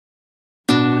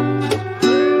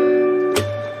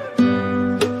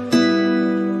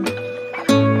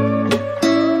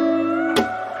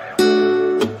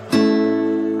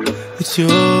It's you,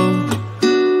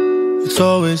 it's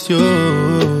always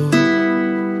you.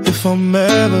 If I'm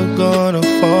ever gonna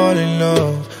fall in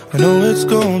love, I know it's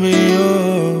gonna be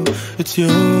you. It's you,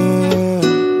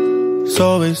 it's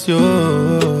always you.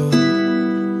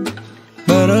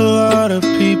 Met a lot of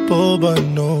people, but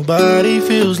nobody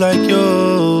feels like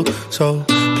you. So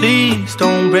please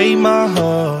don't break my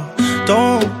heart,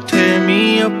 don't tear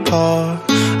me apart.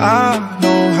 I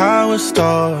know how it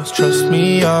starts, trust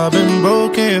me, I've been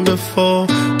broken before.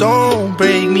 Don't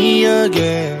break me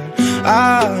again,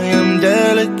 I am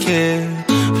delicate.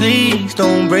 Please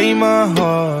don't break my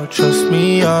heart, trust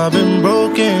me, I've been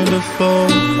broken before.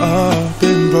 I've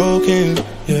been broken,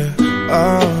 yeah.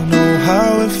 I know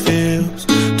how it feels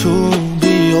to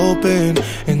be open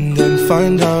and then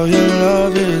find out your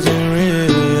love isn't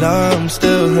real. I'm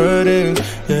still hurting,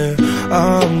 yeah,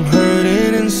 I'm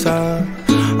hurting inside.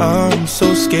 I'm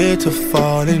so scared to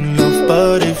fall in love,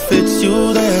 but if it's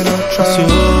you, then I'll try. It's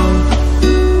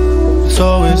you, it's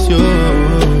always you.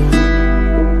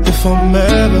 If I'm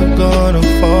ever gonna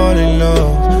fall in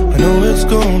love, I know it's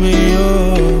gonna be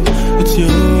you. It's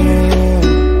you,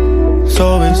 it's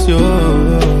always you.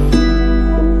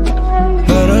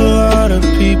 Met a lot of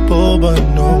people, but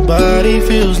nobody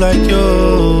feels like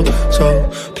you. So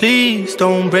please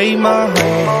don't break my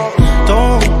heart,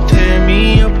 don't tear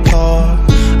me apart.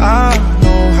 I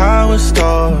know how it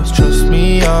starts, trust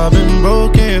me, I've been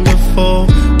broken before.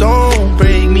 Don't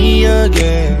break me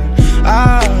again,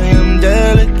 I am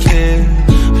delicate.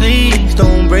 Please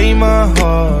don't break my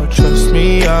heart, trust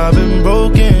me, I've been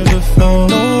broken before.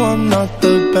 No, I'm not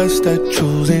the best at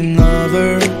choosing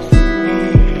lovers.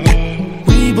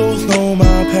 We both know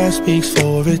my past speaks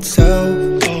for itself.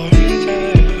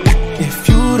 If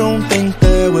you don't think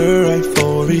that we're right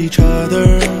for each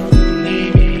other,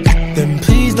 then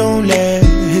please don't let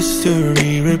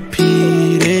history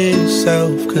repeat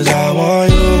itself. Cause I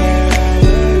want you,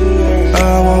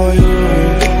 I want you,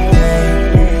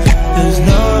 yeah. There's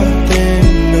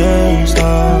nothing else I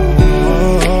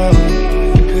want.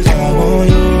 Cause I want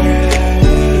you,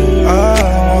 I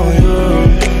want you,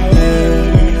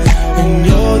 yeah. And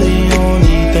you're the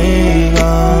only thing I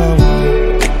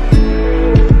want.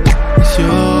 It's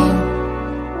you,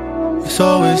 it's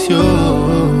always you.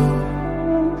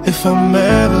 If I'm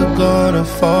ever gonna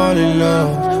fall in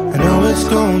love, I know it's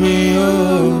gonna be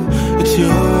you. It's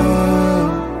you,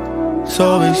 it's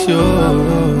always you.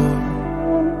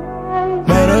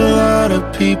 Met a lot of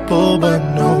people, but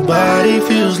nobody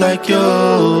feels like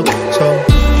you. So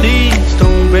please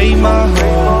don't break my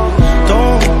heart,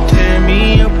 don't tear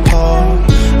me apart.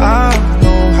 I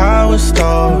know how it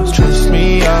starts, trust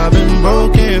me, I've been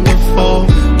broken before.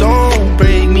 Don't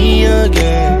break me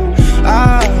again,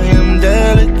 I am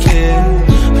delicate.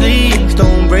 Please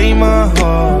don't break my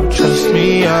heart, trust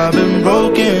me, I've been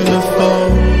broken